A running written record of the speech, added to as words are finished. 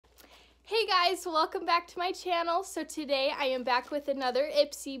Hey guys, welcome back to my channel. So today I am back with another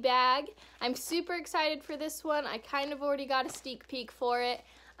Ipsy bag. I'm super excited for this one. I kind of already got a sneak peek for it,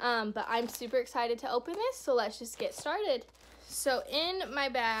 but I'm super excited to open this, so let's just get started. So in my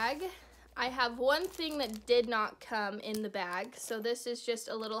bag, I have one thing that did not come in the bag. So this is just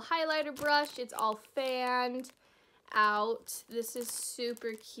a little highlighter brush. It's all fanned out. This is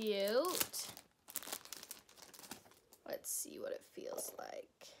super cute. Let's see what it feels like.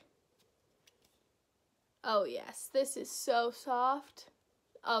 Oh yes, this is so soft.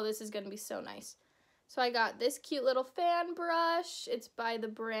 Oh, this is gonna be so nice. So I got this cute little fan brush. It's by the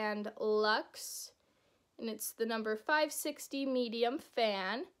brand Luxie, and it's the number 560 medium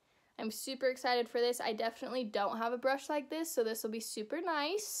fan. I'm super excited for this. I definitely don't have a brush like this, so this will be super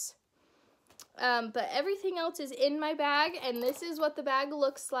nice. But everything else is in my bag, and this is what the bag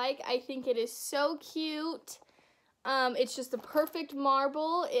looks like. I think it is so cute. It's just the perfect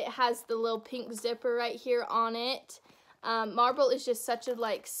marble. It has the little pink zipper right here on it. Marble is just such a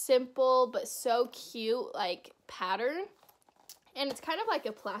simple but so cute pattern, and it's kind of like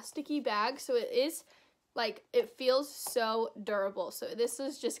a plasticky bag, so it is it feels so durable. So this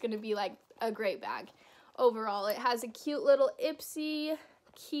is just gonna be a great bag overall. It has a cute little Ipsy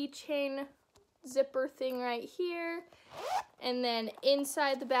keychain zipper thing right here, and then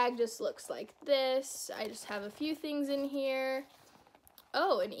inside the bag just looks like this. I just have a few things in here.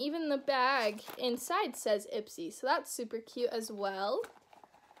 Oh, and even the bag inside says Ipsy, so that's super cute as well.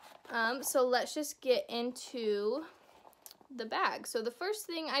 So let's just get into the bag. So the first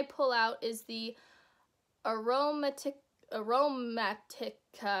thing I pull out is the Aromatica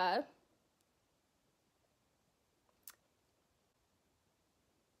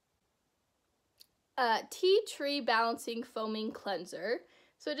Tea Tree Balancing Foaming Cleanser.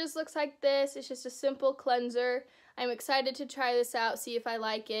 So it just looks like this. It's just a simple cleanser. I'm excited to try this out, see if I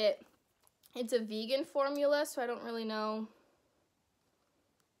like it. It's a vegan formula, so I don't really know.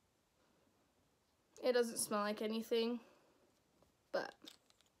 It doesn't smell like anything, but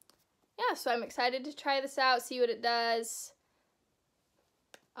yeah, so I'm excited to try this out, see what it does.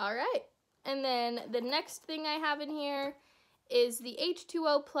 All right, and then the next thing I have in here is the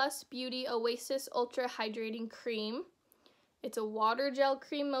H20 Beauty OASIS Ultra Hydrating Cream. It's a water gel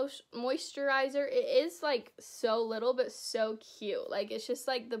cream moisturizer. It is so little but so cute. It's just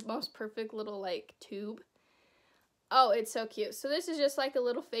the most perfect little tube. Oh, it's so cute. So this is just a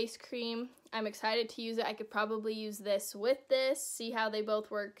little face cream. I'm excited to use it. I could probably use this with this, see how they both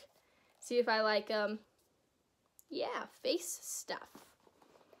work, see if I like them. Yeah, face stuff.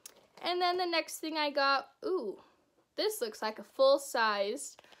 And then the next thing I got, ooh, this looks like a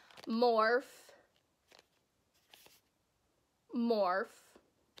full-sized Morphe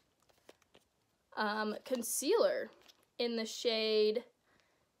concealer in the shade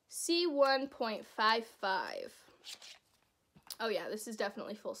C1.55. Oh yeah, this is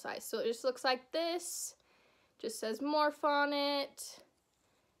definitely full size. So it just looks like this. Just says Morphe on it.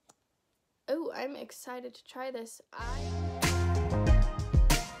 Oh, I'm excited to try this.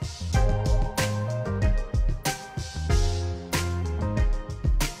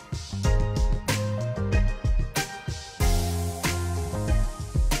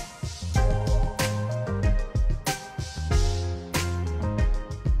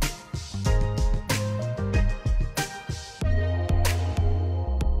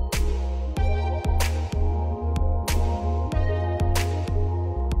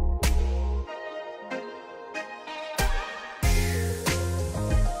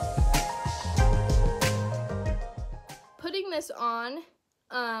 This on,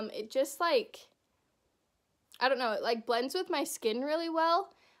 it just I don't know, it blends with my skin really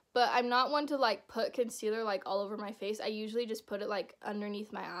well, but I'm not one to put concealer all over my face. I usually just put it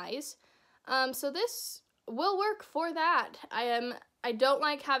underneath my eyes. So this will work for that. I don't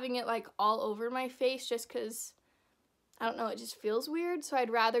like having it all over my face just because I don't know, it just feels weird, so I'd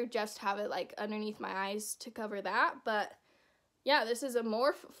rather just have it underneath my eyes to cover that. But yeah, this is a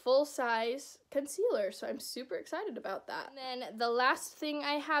Morphe full-size concealer, so I'm super excited about that. And then the last thing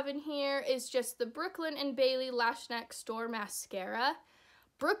I have in here is just the Brooklyn & Bailey Lash Next Store Mascara.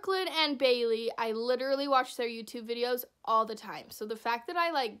 Brooklyn & Bailey, I literally watch their YouTube videos all the time. So the fact that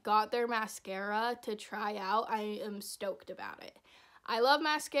I got their mascara to try out, I am stoked about it. I love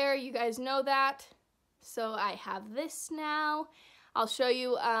mascara, you guys know that. So I have this now. I'll show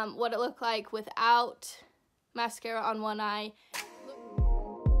you what it looked like without mascara on one eye.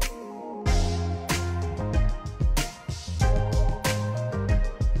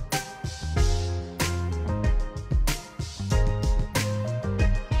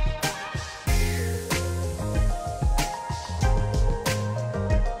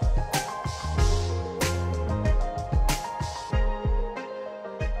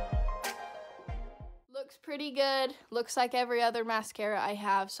 pretty good. Looks like every other mascara I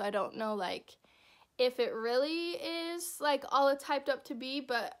have, so I don't know like if it really is like all it's hyped up to be,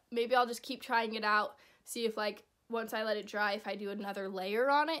 but maybe I'll just keep trying it out, see if like once I let it dry, if I do another layer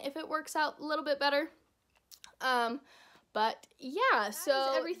on it, if it works out a little bit better. But yeah,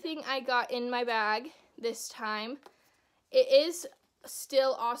 so everything I got in my bag this time. It is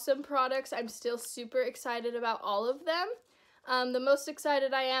still awesome products. I'm still super excited about all of them. The most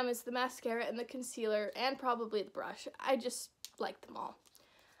excited I am is the mascara and the concealer and probably the brush. I just like them all.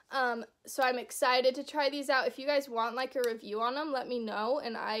 So I'm excited to try these out. If you guys want like a review on them, let me know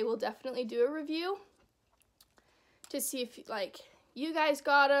and I will definitely do a review to see if like you guys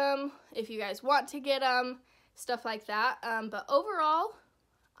got them, if you guys want to get them, stuff like that. But overall,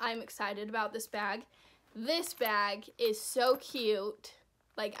 I'm excited about this bag. This bag is so cute.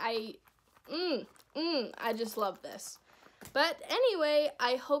 Like I just love this. But anyway,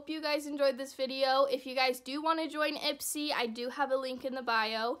 I hope you guys enjoyed this video. If you guys do want to join Ipsy, I do have a link in the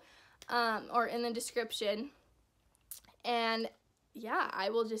bio or in the description. And yeah, I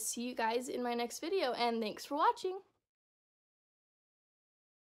will just see you guys in my next video. And thanks for watching.